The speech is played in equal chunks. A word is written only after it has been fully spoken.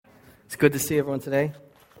It's good to see everyone today.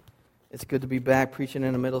 It's good to be back preaching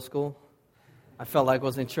in a middle school. I felt like I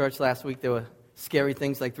was in church last week. There were scary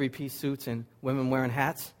things like three-piece suits and women wearing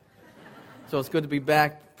hats. So it's good to be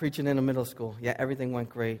back preaching in a middle school. Yeah, everything went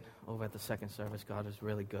great over at the second service. God was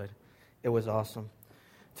really good. It was awesome.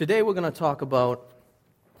 Today we're going to talk about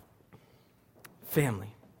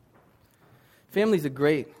family. Family is a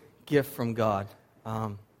great gift from God. I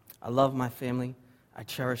love my family. I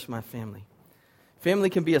cherish my family.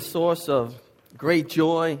 Family can be a source of great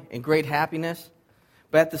joy and great happiness,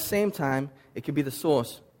 but at the same time, it can be the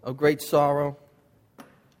source of great sorrow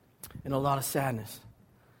and a lot of sadness.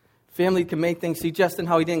 Family can make things, see Justin,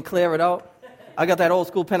 how he didn't clear it out? I got that old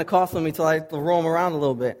school Pentecostal in me till I roam around a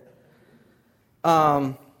little bit.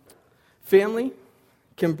 Family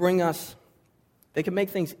can bring us, they can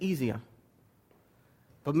make things easier,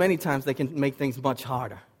 but many times they can make things much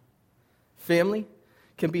harder. Family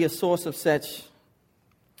can be a source of such,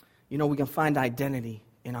 we can find identity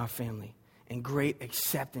in our family and great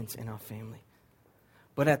acceptance in our family.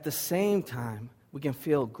 But at the same time, we can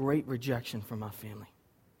feel great rejection from our family.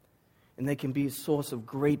 And they can be a source of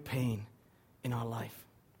great pain in our life.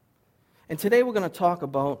 And today we're going to talk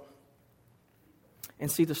about and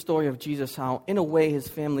see the story of Jesus, how in a way his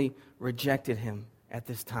family rejected him at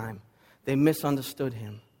this time. They misunderstood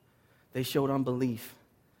him. They showed unbelief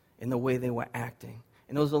in the way they were acting.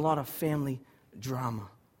 And there was a lot of family drama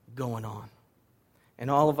going on.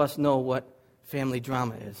 And all of us know what family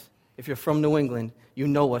drama is. If you're from New England, you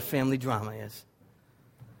know what family drama is.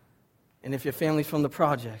 And if your family's from the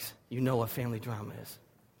projects, you know what family drama is.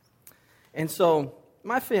 And so,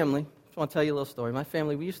 my family, I just want to tell you a little story. My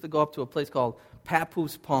family, we used to go up to a place called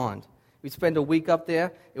Papoose Pond. We'd spend a week up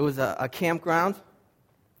there. It was a campground.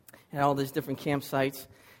 It had all these different campsites.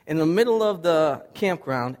 In the middle of the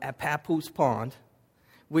campground at Papoose Pond,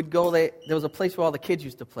 we'd go there. There was a place where all the kids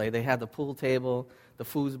used to play. They had the pool table, the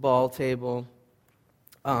foosball table,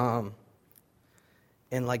 and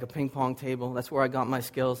like a ping pong table. That's where I got my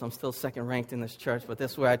skills. I'm still second ranked in this church, but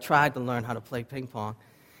that's where I tried to learn how to play ping pong.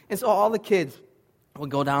 And so all the kids would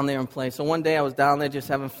go down there and play. So one day I was down there just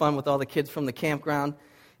having fun with all the kids from the campground,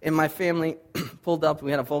 and my family pulled up. We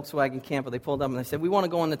had a Volkswagen camper. They pulled up and they said, "We want to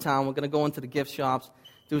go into town. We're going to go into the gift shops,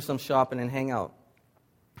 do some shopping, and hang out."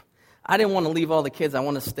 I didn't want to leave all the kids. I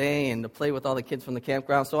want to stay and to play with all the kids from the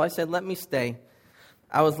campground. So I said, let me stay.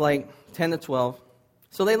 I was like 10 to 12.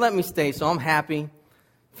 So they let me stay. So I'm happy,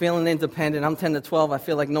 feeling independent. I'm 10 to 12. I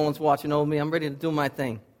feel like no one's watching over me. I'm ready to do my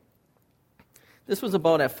thing. This was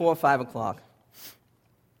about at 4 or 5 o'clock.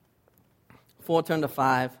 4 turned to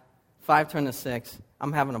 5. 5 turned to 6.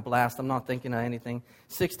 I'm having a blast. I'm not thinking of anything.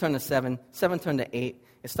 6 turned to 7. 7 turned to 8.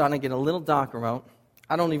 It's starting to get a little darker out.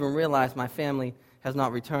 I don't even realize my family has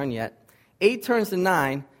not returned yet. 8 turns to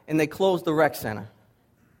 9, and they closed the rec center.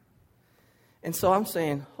 And so I'm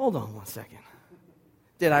saying, hold on one second.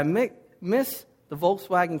 Did I miss the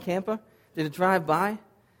Volkswagen camper? Did it drive by?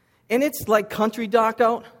 And it's like country dark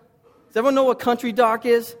out. Does everyone know what country dark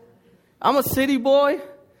is? I'm a city boy,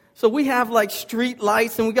 so we have like street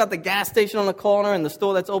lights, and we got the gas station on the corner and the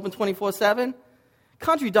store that's open 24/7.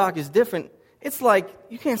 Country dark is different. It's like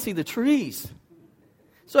you can't see the trees.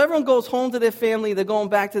 So everyone goes home to their family. They're going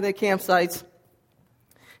back to their campsites.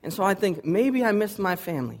 And so I think, maybe I missed my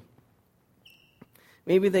family.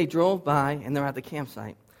 Maybe they drove by and they're at the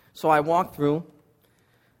campsite. So I walked through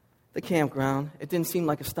the campground. It didn't seem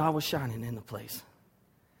like a star was shining in the place.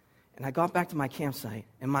 And I got back to my campsite,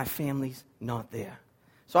 and my family's not there.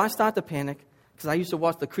 So I start to panic, because I used to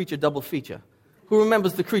watch the Creature double feature. Who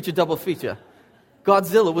remembers the Creature double feature?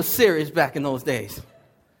 Godzilla was serious back in those days.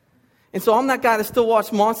 And so I'm that guy that still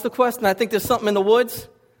watches Monster Quest, and I think there's something in the woods.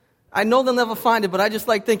 I know they'll never find it, but I just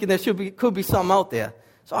like thinking there could be something out there.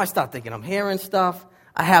 So I start thinking I'm hearing stuff.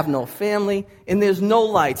 I have no family, and there's no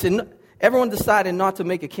lights. And everyone decided not to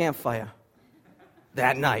make a campfire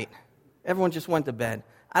that night. Everyone just went to bed.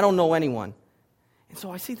 I don't know anyone. And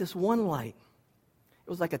so I see this one light. It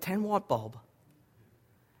was like a 10-watt bulb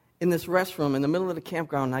in this restroom in the middle of the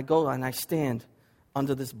campground, and I go and I stand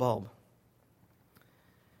under this bulb.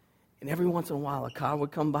 And every once in a while, a car would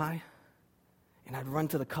come by, and I'd run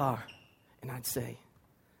to the car, and I'd say,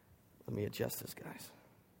 let me adjust this, guys.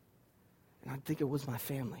 And I'd think it was my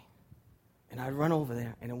family. And I'd run over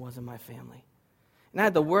there, and it wasn't my family. And I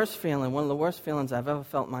had the worst feeling, one of the worst feelings I've ever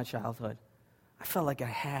felt in my childhood. I felt like I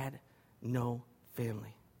had no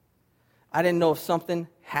family. I didn't know if something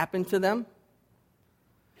happened to them.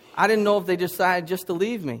 I didn't know if they decided just to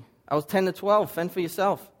leave me. I was 10 to 12, fend for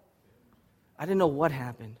yourself. I didn't know what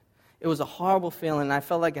happened. It was a horrible feeling, and I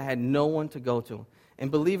felt like I had no one to go to. And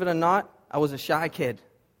believe it or not, I was a shy kid.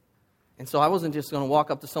 And so I wasn't just going to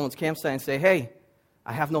walk up to someone's campsite and say, hey,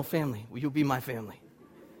 I have no family. Will you be my family?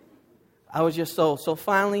 I was just so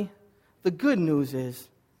finally, the good news is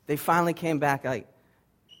they finally came back. I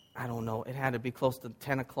don't know, it had to be close to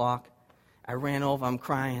 10 o'clock. I ran over, I'm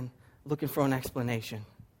crying, looking for an explanation.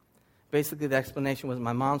 Basically, the explanation was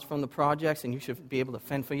my mom's from the projects and you should be able to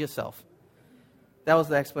fend for yourself. That was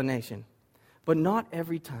the explanation. But not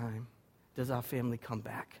every time does our family come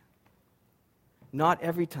back. Not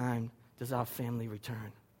every time does our family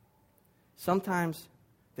return. Sometimes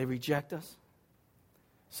they reject us.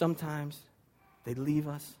 Sometimes they leave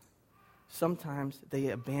us. Sometimes they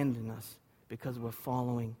abandon us because we're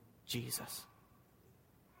following Jesus.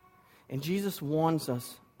 And Jesus warns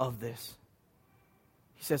us of this.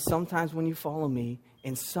 He says, sometimes when you follow me,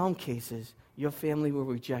 in some cases, your family will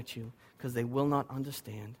reject you because they will not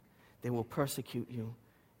understand. They will persecute you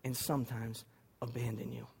and sometimes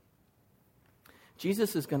abandon you.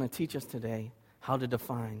 Jesus is going to teach us today how to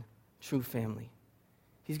define true family.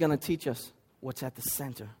 He's going to teach us what's at the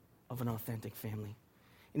center of an authentic family.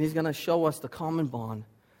 And he's going to show us the common bond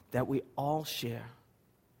that we all share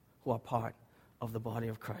who are part of the body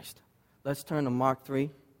of Christ. Let's turn to Mark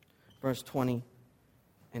 3, verse 20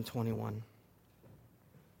 and 21.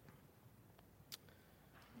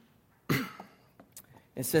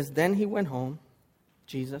 It says, then he went home,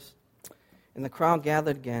 Jesus, and the crowd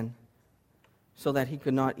gathered again so that he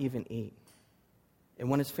could not even eat. And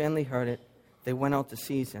when his family heard it, they went out to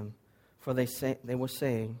seize him, for they were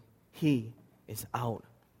saying, he is out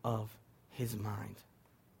of his mind.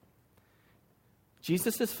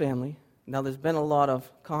 Jesus' family. Now, there's been a lot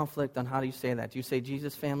of conflict on how do you say that. Do you say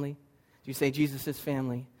Jesus' family? Do you say Jesus'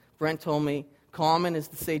 family? Brent told me common is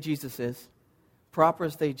to say Jesus is. Proper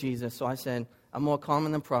is to say Jesus. So I said, I'm more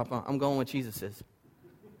common than proper. I'm going with Jesus is.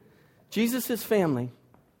 Jesus' family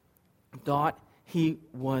thought he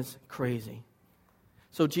was crazy.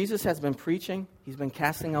 So Jesus has been preaching. He's been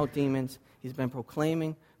casting out demons. He's been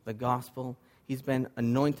proclaiming the gospel. He's been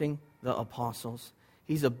anointing the apostles.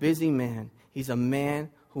 He's a busy man. He's a man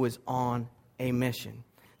who is on a mission.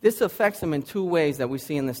 This affects him in two ways that we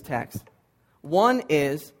see in this text. One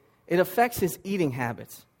is it affects his eating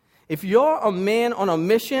habits. If you're a man on a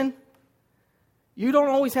mission, you don't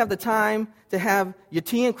always have the time to have your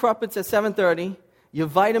tea and crumpets at 7:30, your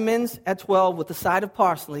vitamins at 12 with a side of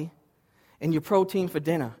parsley, and your protein for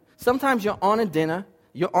dinner. Sometimes you're on a dinner,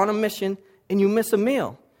 you're on a mission, and you miss a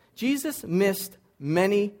meal. Jesus missed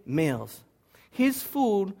many meals. His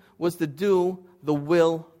food was to do the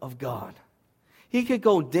will of God. He could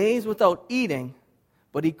go days without eating,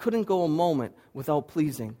 but he couldn't go a moment without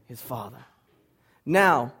pleasing his Father.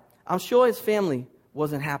 Now, I'm sure his family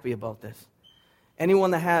wasn't happy about this.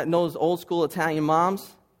 Anyone that knows old school Italian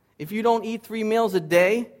moms, if you don't eat 3 meals a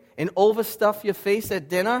day and overstuff your face at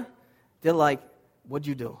dinner, they're like, what'd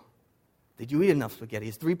you do? Did you eat enough spaghetti?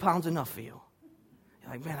 Is 3 pounds enough for you?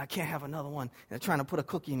 You're like, man, I can't have another one. And they're trying to put a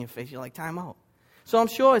cookie in your face. You're like, time out. So I'm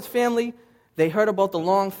sure his family, they heard about the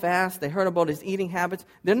long fast. They heard about his eating habits.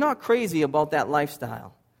 They're not crazy about that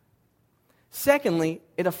lifestyle. Secondly,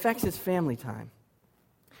 it affects his family time.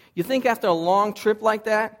 You think after a long trip like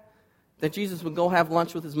that Jesus would go have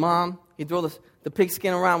lunch with his mom. He'd throw the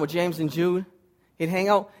pigskin around with James and Jude. He'd hang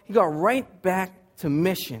out. He got right back to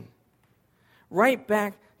mission. Right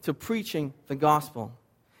back to preaching the gospel.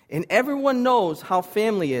 And everyone knows how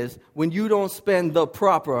family is when you don't spend the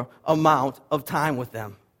proper amount of time with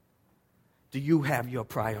them. Do you have your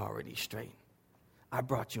priorities straight? I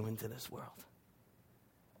brought you into this world.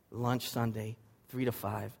 Lunch Sunday, 3 to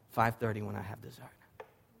 5, 5:30 when I have dessert.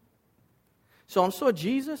 So I'm sure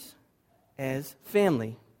Jesus, as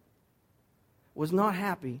family, was not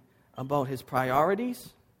happy about his priorities,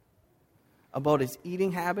 about his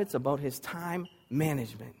eating habits, about his time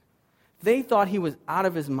management. They thought he was out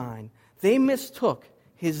of his mind. They mistook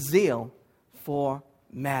his zeal for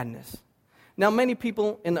madness. Now, many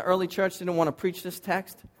people in the early church didn't want to preach this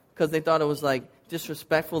text because they thought it was like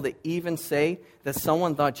disrespectful to even say that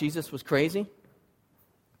someone thought Jesus was crazy.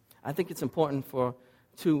 I think it's important for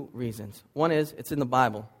 2 reasons. One is it's in the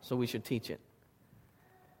Bible, so we should teach it.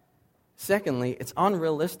 Secondly, it's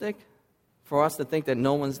unrealistic for us to think that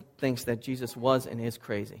no one thinks that Jesus was and is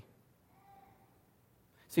crazy.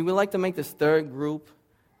 See, we like to make this third group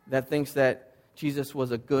that thinks that Jesus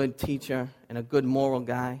was a good teacher and a good moral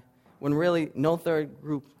guy, when really no third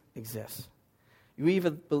group exists. You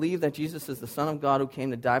either believe that Jesus is the Son of God who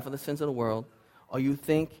came to die for the sins of the world, or you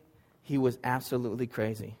think he was absolutely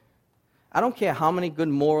crazy. I don't care how many good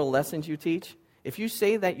moral lessons you teach. If you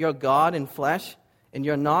say that you're God in flesh and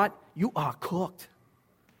you're not, you are cooked.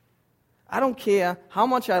 I don't care how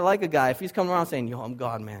much I like a guy. If he's coming around saying, yo, I'm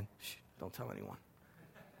God, man. Don't tell anyone.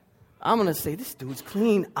 I'm going to say, this dude's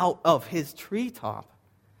clean out of his treetop.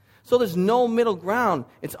 So there's no middle ground.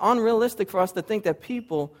 It's unrealistic for us to think that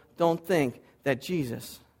people don't think that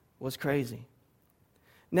Jesus was crazy.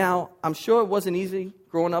 Now, I'm sure it wasn't easy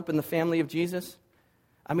growing up in the family of Jesus.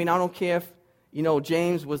 I mean, I don't care if,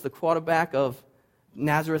 James was the quarterback of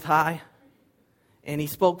Nazareth High, and he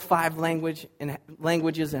spoke 5 languages and had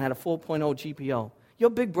a 4.0 GPO. Your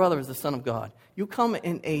big brother is the Son of God. You come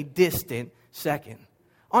in a distant second.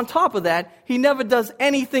 On top of that, he never does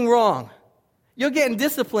anything wrong. You're getting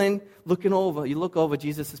disciplined, looking over. You look over,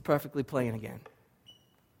 Jesus is perfectly playing again.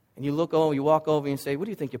 And you look over, you walk over and say, what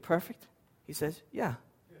do you think, you're perfect? He says, yeah.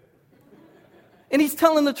 And he's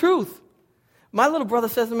telling the truth. My little brother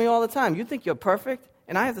says to me all the time, you think you're perfect?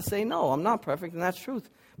 And I have to say, no, I'm not perfect, and that's truth.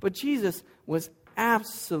 But Jesus was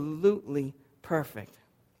absolutely perfect.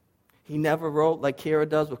 He never wrote like Kira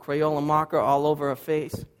does with Crayola marker all over her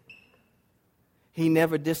face. He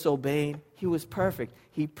never disobeyed. He was perfect.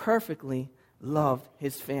 He perfectly loved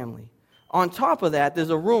his family. On top of that, there's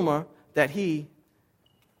a rumor that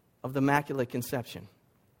of the Immaculate Conception.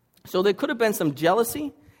 So there could have been some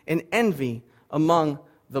jealousy and envy among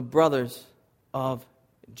the brothers of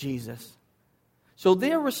Jesus. So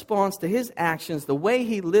their response to his actions, the way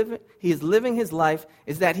he is living his life,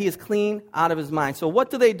 is that he is clean out of his mind. So what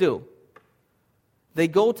do? They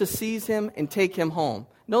go to seize him and take him home.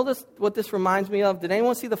 Notice what this reminds me of. Did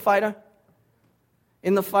anyone see The Fighter?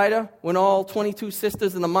 In The Fighter, when all 22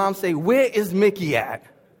 sisters and the mom say, where is Mickey at?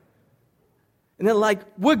 And they're like,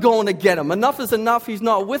 we're going to get him. Enough is enough. He's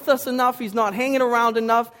not with us enough. He's not hanging around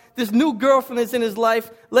enough. This new girlfriend is in his life.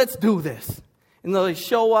 Let's do this. And they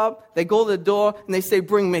show up, they go to the door, and they say,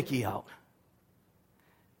 bring Mickey out.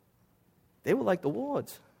 They were like the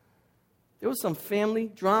Wards. There was some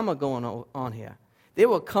family drama going on here. They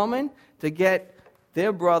were coming to get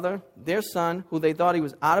their brother, their son, who they thought he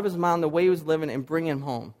was out of his mind the way he was living, and bring him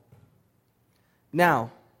home.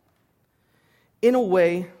 Now, in a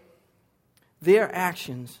way, their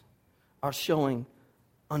actions are showing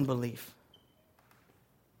unbelief.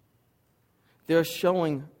 They're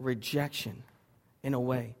showing rejection in a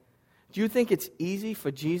way. Do you think it's easy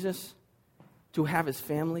for Jesus to have his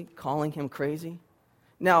family calling him crazy?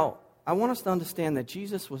 Now, I want us to understand that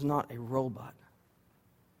Jesus was not a robot.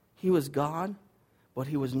 He was God, but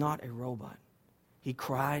he was not a robot. He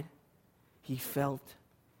cried, he felt,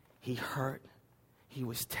 he hurt, he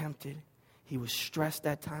was tempted, he was stressed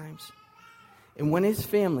at times. And when his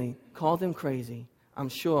family called him crazy, I'm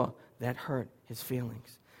sure that hurt his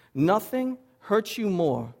feelings. Nothing hurts you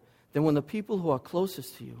more than when the people who are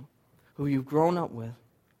closest to you, who you've grown up with,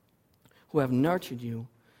 who have nurtured you,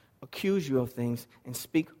 accuse you of things and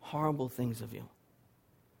speak horrible things of you.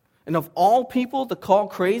 And of all people to call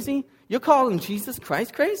crazy, you're calling Jesus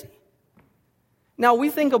Christ crazy? Now, we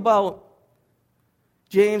think about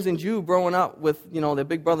James and Jude growing up with, their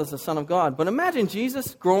big brother's the Son of God. But imagine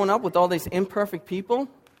Jesus growing up with all these imperfect people.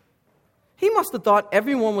 He must have thought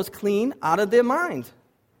everyone was clean out of their mind.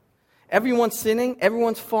 Everyone's sinning.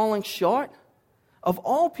 Everyone's falling short. Of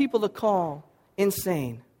all people to call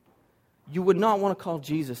insane, you would not want to call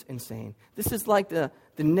Jesus insane. This is like the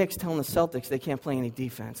Knicks telling the Celtics they can't play any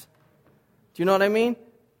defense. Do you know what I mean?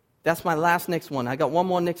 That's my last Knicks one. I got one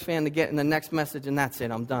more Knicks fan to get in the next message, and that's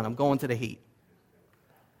it. I'm done. I'm going to the Heat.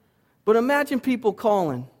 But imagine people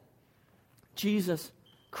calling Jesus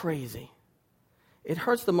crazy. It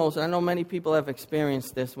hurts the most. And I know many people have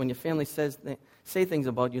experienced this when your family say things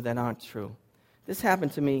about you that aren't true. This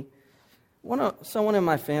happened to me. Someone in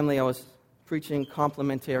my family, I was preaching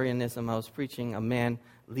complementarianism. I was preaching a man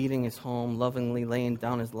leading his home, lovingly laying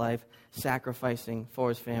down his life, sacrificing for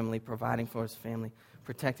his family, providing for his family,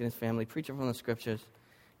 protecting his family, preaching from the scriptures.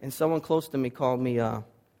 And someone close to me called me, one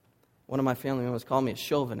of my family members called me a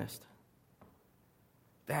chauvinist.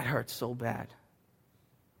 That hurts so bad.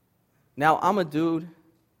 Now, I'm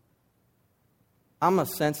a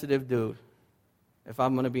sensitive dude, if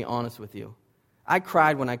I'm going to be honest with you. I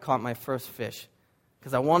cried when I caught my first fish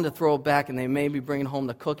because I wanted to throw it back and they made me bring it home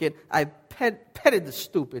to cook it. I petted the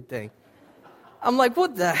stupid thing. I'm like,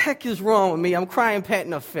 what the heck is wrong with me? I'm crying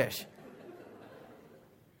petting a fish.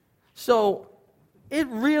 So it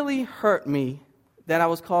really hurt me that I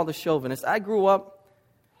was called a chauvinist. I grew up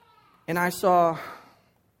and I saw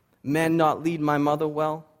men not lead my mother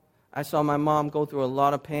well. I saw my mom go through a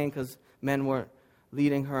lot of pain because men weren't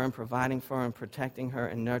leading her and providing for her and protecting her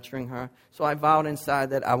and nurturing her. So I vowed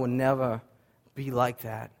inside that I would never be like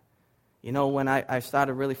that. When I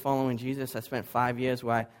started really following Jesus, I spent 5 years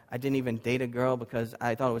where I didn't even date a girl because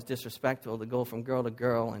I thought it was disrespectful to go from girl to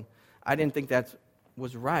girl, and I didn't think that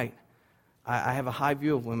was right. I have a high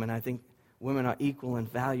view of women. I think women are equal in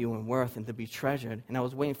value and worth and to be treasured. And I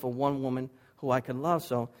was waiting for one woman who I could love.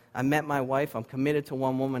 So I met my wife. I'm committed to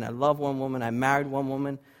one woman. I love one woman. I married one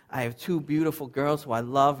woman. I have two beautiful girls who I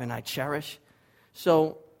love and I cherish.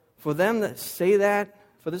 So for them to say that,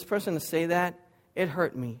 for this person to say that, it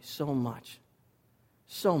hurt me so much.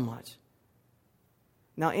 So much.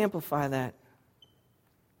 Now amplify that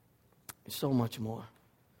so much more.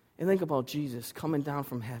 And think about Jesus coming down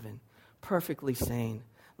from heaven, perfectly sane,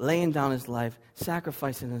 laying down his life,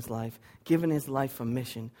 sacrificing his life, giving his life for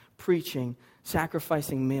mission, preaching,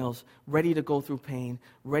 sacrificing meals, ready to go through pain,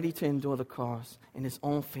 ready to endure the cross, and his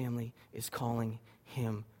own family is calling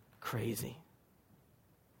him crazy.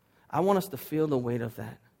 I want us to feel the weight of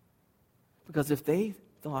that. Because if they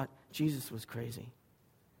thought Jesus was crazy,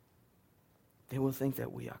 they will think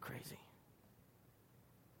that we are crazy.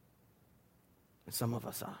 And some of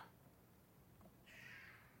us are.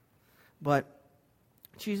 But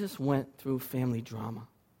Jesus went through family drama.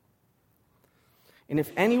 And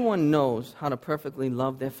if anyone knows how to perfectly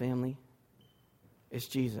love their family, it's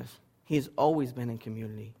Jesus. He has always been in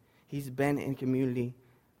community. He's been in community,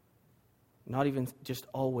 not even just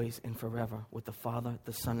always and forever, with the Father,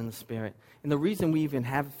 the Son, and the Spirit. And the reason we even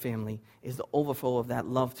have family is the overflow of that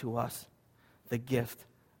love to us, the gift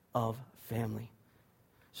of family.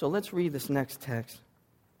 So let's read this next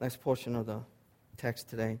portion of the text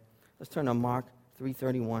today. Let's turn to Mark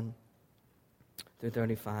 3:31 through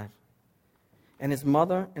 35. And his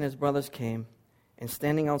mother and his brothers came, and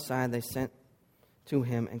standing outside they sent to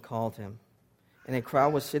him and called him. And a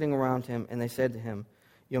crowd was sitting around him, and they said to him,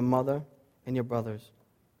 "Your mother and your brothers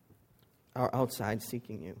are outside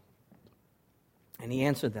seeking you." And he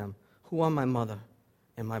answered them, "Who are my mother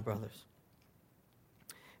and my brothers?"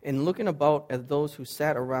 And looking about at those who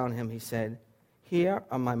sat around him, he said, "Here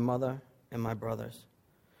are my mother and my brothers.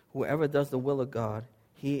 Whoever does the will of God,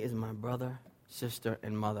 he is my brother, sister,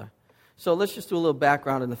 and mother." So let's just do a little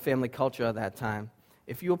background in the family culture of that time.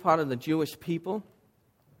 If you were part of the Jewish people,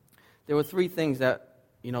 there were three points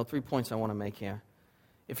I want to make here.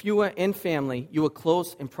 If you were in family, you were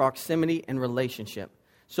close in proximity and relationship.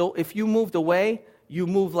 So if you moved away, you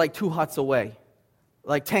moved like 2 huts away.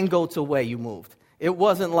 Like 10 goats away you moved. It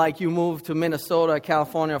wasn't like you moved to Minnesota,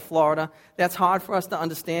 California, or Florida. That's hard for us to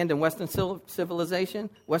understand in Western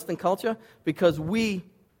civilization, Western culture, because we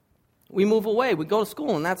move away. We go to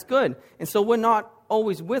school, and that's good. And so we're not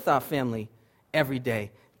always with our family every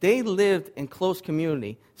day. They lived in close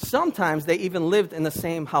community. Sometimes they even lived in the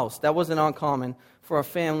same house. That wasn't uncommon for a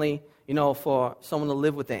family, for someone to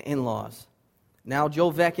live with their in-laws. Now,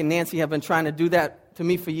 Joe Veck and Nancy have been trying to do that to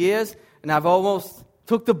me for years, and I've almost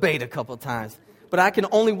took the bait a couple times. But I can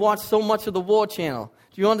only watch so much of the War Channel.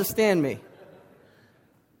 Do you understand me?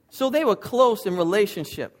 So they were close in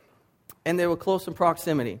relationship, and they were close in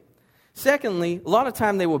proximity. Secondly, a lot of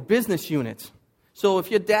time they were business units. So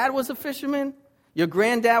if your dad was a fisherman, your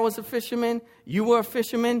granddad was a fisherman, you were a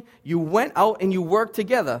fisherman, you went out and you worked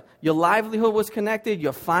together. Your livelihood was connected,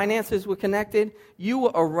 your finances were connected. You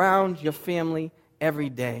were around your family every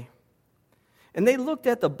day. And they looked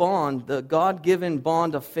at the bond, the God-given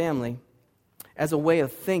bond of family, as a way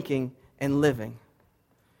of thinking and living.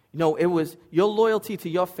 It was your loyalty to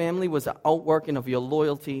your family was an outworking of your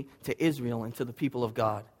loyalty to Israel and to the people of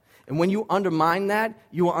God. And when you undermine that,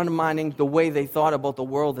 you are undermining the way they thought about the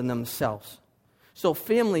world and themselves. So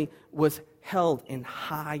family was held in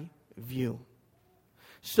high view.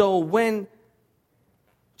 So when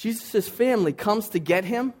Jesus' family comes to get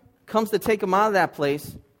him, comes to take him out of that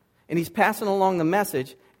place, and he's passing along the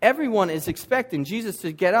message, everyone is expecting Jesus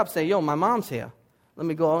to get up and say, "Yo, my mom's here. Let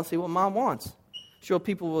me go out and see what mom wants." Sure,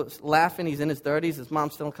 people were laughing. He's in his 30s. His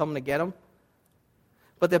mom's still coming to get him.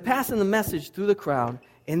 But they're passing the message through the crowd,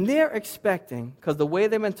 and they're expecting, because the way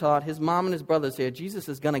they've been taught, his mom and his brothers here, Jesus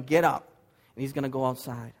is going to get up, and he's going to go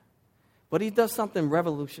outside. But he does something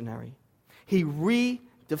revolutionary. He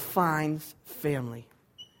redefines family.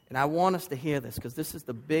 And I want us to hear this, because this is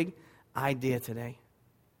the big idea today.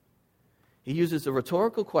 He uses a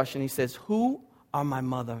rhetorical question. He says, "Who are my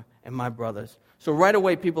mother and my brothers?" So right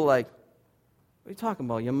away, people are like, "What are you talking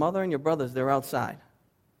about? Your mother and your brothers, they're outside.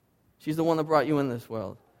 She's the one that brought you in this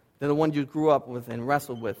world. They're the one you grew up with and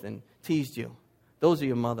wrestled with and teased you. Those are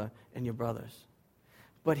your mother and your brothers."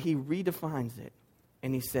 But he redefines it,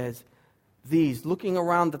 and he says, these, looking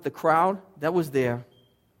around at the crowd that was there,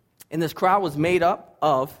 and this crowd was made up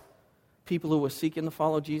of people who were seeking to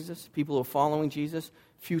follow Jesus, people who were following Jesus,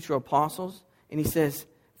 future apostles. And he says,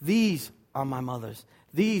 "These are my mothers.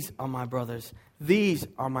 These are my brothers. These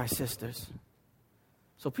are my sisters."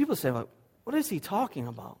 So people say, like, what is he talking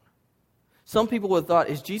about? Some people would have thought,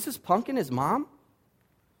 is Jesus punking his mom?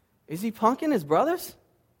 Is he punking his brothers?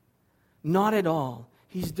 Not at all.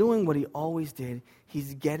 He's doing what he always did.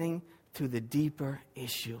 He's getting to the deeper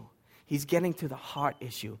issue. He's getting to the heart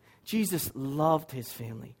issue. Jesus loved his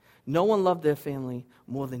family. No one loved their family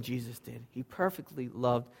more than Jesus did. He perfectly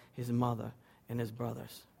loved his mother and his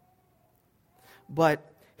brothers.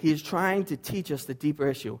 But he is trying to teach us the deeper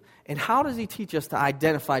issue. And how does he teach us to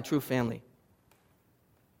identify true family?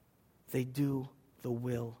 They do the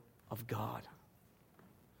will of God.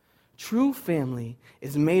 True family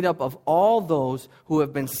is made up of all those who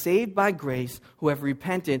have been saved by grace, who have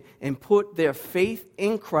repented and put their faith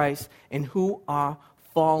in Christ, and who are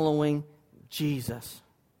following Jesus.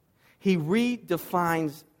 He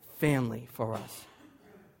redefines family for us.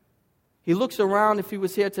 He looks around, if he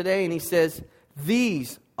was here today, and he says,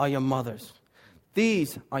 these are your mothers.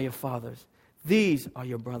 These are your fathers. These are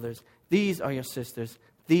your brothers. These are your sisters.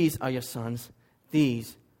 These are your sons.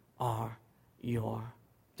 These are your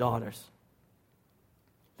daughters.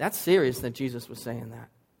 That's serious that Jesus was saying that.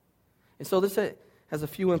 And so this has a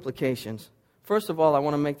few implications. First of all, I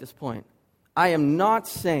want to make this point. I am not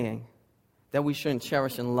saying that we shouldn't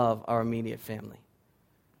cherish and love our immediate family.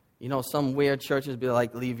 You know, some weird churches be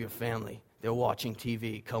like, leave your family. They're watching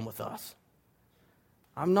TV. Come with us.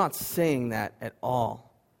 I'm not saying that at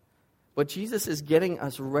all. But Jesus is getting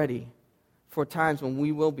us ready for times when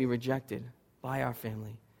we will be rejected by our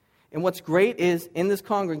family. And what's great is, in this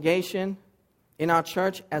congregation, in our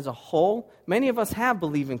church as a whole, many of us have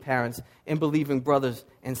believing parents and believing brothers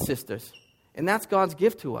and sisters. And that's God's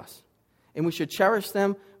gift to us. And we should cherish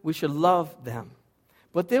them. We should love them.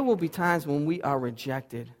 But there will be times when we are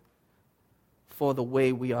rejected for the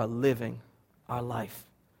way we are living our life,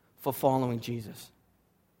 for following Jesus.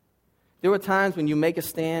 There are times when you make a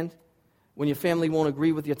stand, when your family won't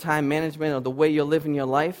agree with your time management or the way you're living your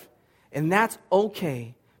life. And that's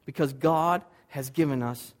okay, because God has given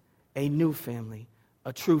us a new family,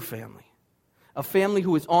 a true family. A family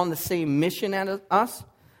who is on the same mission as us.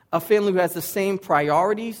 A family who has the same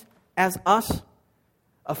priorities as us.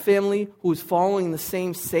 A family who is following the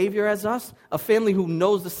same Savior as us. A family who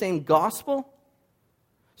knows the same gospel,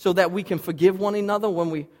 so that we can forgive one another when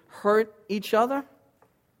we hurt each other.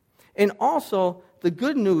 And also, the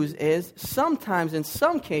good news is, sometimes, in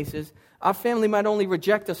some cases, our family might only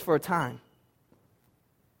reject us for a time.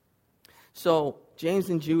 So, James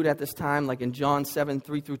and Jude at this time, like in John 7,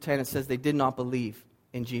 3 through 10, it says they did not believe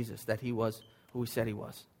in Jesus, that he was who he said he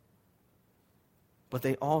was. But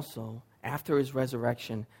they also, after his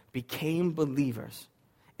resurrection, became believers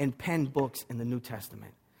and penned books in the New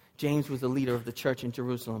Testament. James was the leader of the church in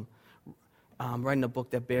Jerusalem, writing a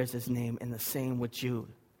book that bears his name, and the same with Jude.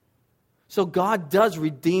 So God does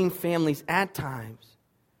redeem families at times,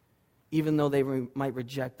 even though they might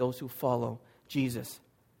reject those who follow Jesus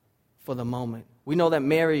for the moment. We know that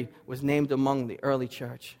Mary was named among the early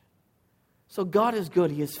church. So God is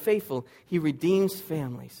good. He is faithful. He redeems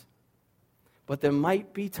families. But there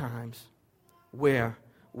might be times where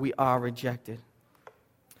we are rejected.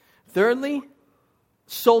 Thirdly,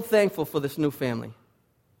 so thankful for this new family.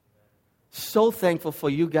 So thankful for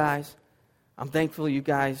you guys. I'm thankful you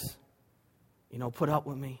guys, put up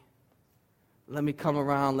with me. Let me come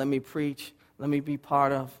around. Let me preach. Let me be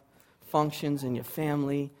part of functions in your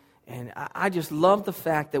family. And I just love the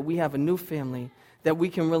fact that we have a new family, that we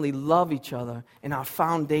can really love each other, and our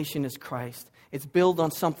foundation is Christ. It's built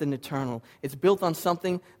on something eternal. It's built on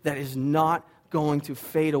something that is not going to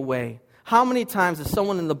fade away. How many times has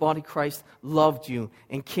someone in the body of Christ loved you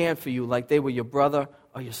and cared for you like they were your brother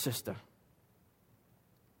or your sister?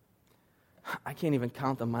 I can't even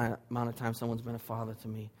count the amount of times someone's been a father to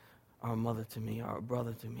me, or a mother to me, or a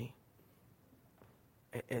brother to me.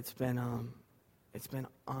 It's been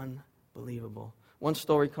unbelievable. One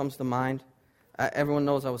story comes to mind. Everyone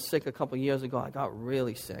knows I was sick a couple years ago. I got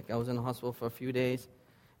really sick. I was in the hospital for a few days.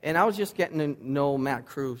 And I was just getting to know Matt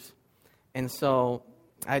Cruz. And so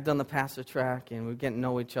I had done the pastor track, and we were getting to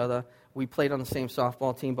know each other. We played on the same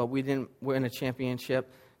softball team, but we didn't win a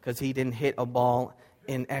championship because he didn't hit a ball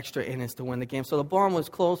in extra innings to win the game. So the ball was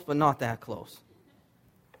close, but not that close.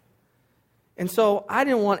 And so I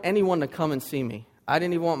didn't want anyone to come and see me. I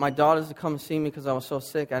didn't even want my daughters to come and see me because I was so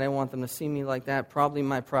sick. I didn't want them to see me like that. Probably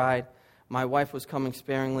my pride. My wife was coming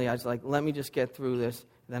sparingly. I was like, let me just get through this,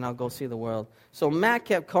 then I'll go see the world. So Matt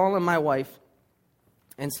kept calling my wife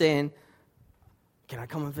and saying, can I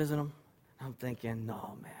come and visit him? I'm thinking,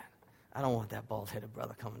 no, man. I don't want that bald-headed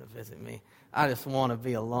brother coming to visit me. I just want to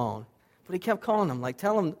be alone. But he kept calling him, like,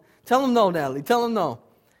 tell him no, Natalie, tell him no.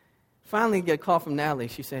 Finally, I get a call from Natalie.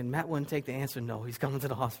 She said, Matt wouldn't take the answer no. He's coming to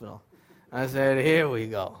the hospital. I said, here we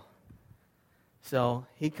go. So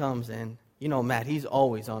he comes in, You know Matt, he's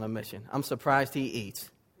always on a mission. I'm surprised he eats.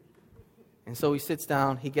 And so he sits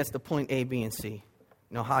down, he gets to point A, B, and C.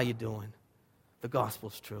 You know, how you doing? The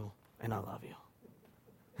gospel's true, and I love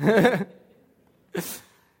you.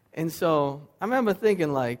 And so I remember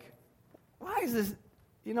thinking, like, why is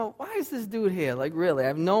this dude here? Like, really,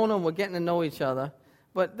 I've known him, we're getting to know each other,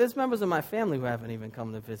 but there's members of my family who haven't even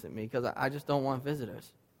come to visit me because I just don't want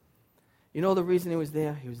visitors. You know the reason he was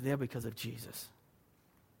there? He was there because of Jesus.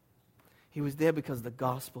 He was there because the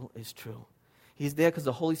gospel is true. He's there because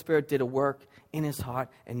the Holy Spirit did a work in his heart,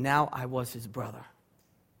 and now I was his brother.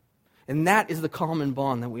 And that is the common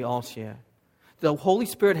bond that we all share. The Holy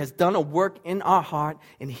Spirit has done a work in our heart,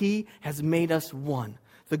 and he has made us one.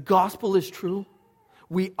 The gospel is true.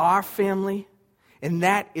 We are family, and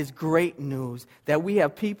that is great news, that we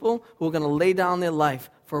have people who are going to lay down their life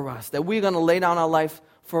for us, that we're going to lay down our life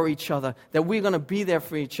for each other, that we're going to be there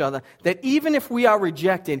for each other, that even if we are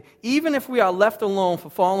rejected, even if we are left alone for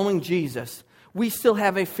following Jesus, we still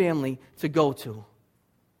have a family to go to.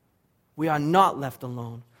 We are not left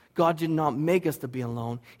alone. God did not make us to be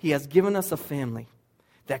alone. He has given us a family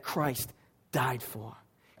that Christ died for.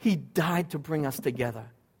 He died to bring us together.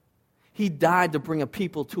 He died to bring a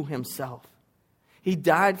people to himself. He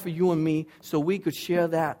died for you and me so we could share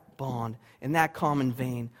that bond, and that common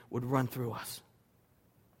vein would run through us.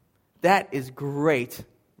 That is great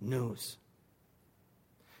news.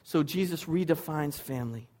 So Jesus redefines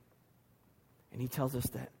family. And he tells us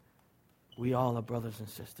that we all are brothers and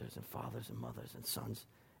sisters and fathers and mothers and sons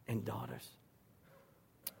and daughters.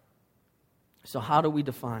 So how do we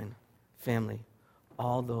define family?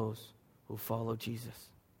 All those who follow Jesus.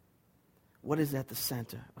 What is at the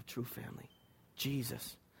center of true family?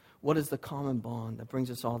 Jesus. What is the common bond that brings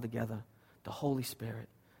us all together? The Holy Spirit,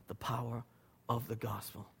 the power of the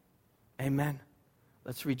gospel. Amen.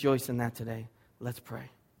 Let's rejoice in that today. Let's pray.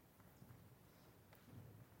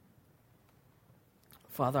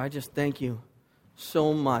 Father, I just thank you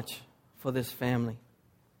so much for this family.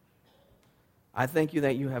 I thank you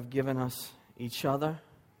that you have given us each other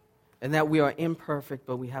and that we are imperfect,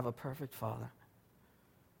 but we have a perfect Father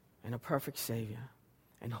and a perfect Savior.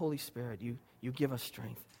 And Holy Spirit, you give us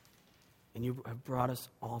strength and you have brought us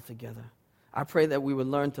all together. I pray that we would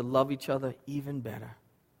learn to love each other even better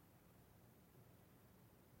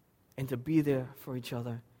and to be there for each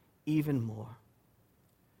other even more.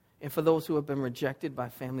 And for those who have been rejected by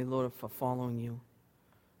family, Lord, for following you,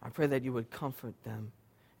 I pray that you would comfort them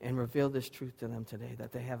and reveal this truth to them today,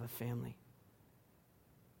 that they have a family,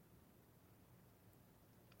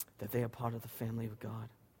 that they are part of the family of God.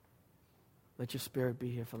 Let your Spirit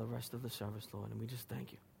be here for the rest of the service, Lord, and we just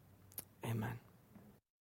thank you. Amen.